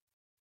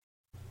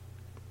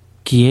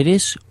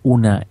¿Quieres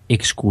una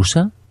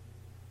excusa?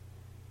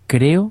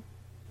 Creo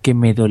que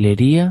me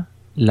dolería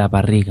la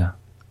barriga.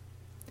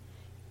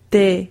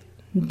 ¿Te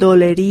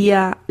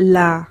dolería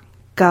la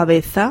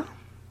cabeza?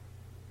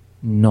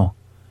 No,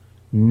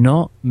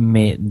 no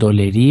me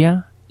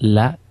dolería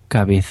la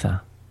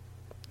cabeza.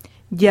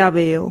 Ya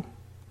veo.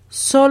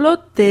 Solo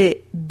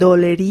te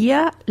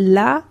dolería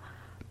la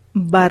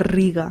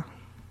barriga.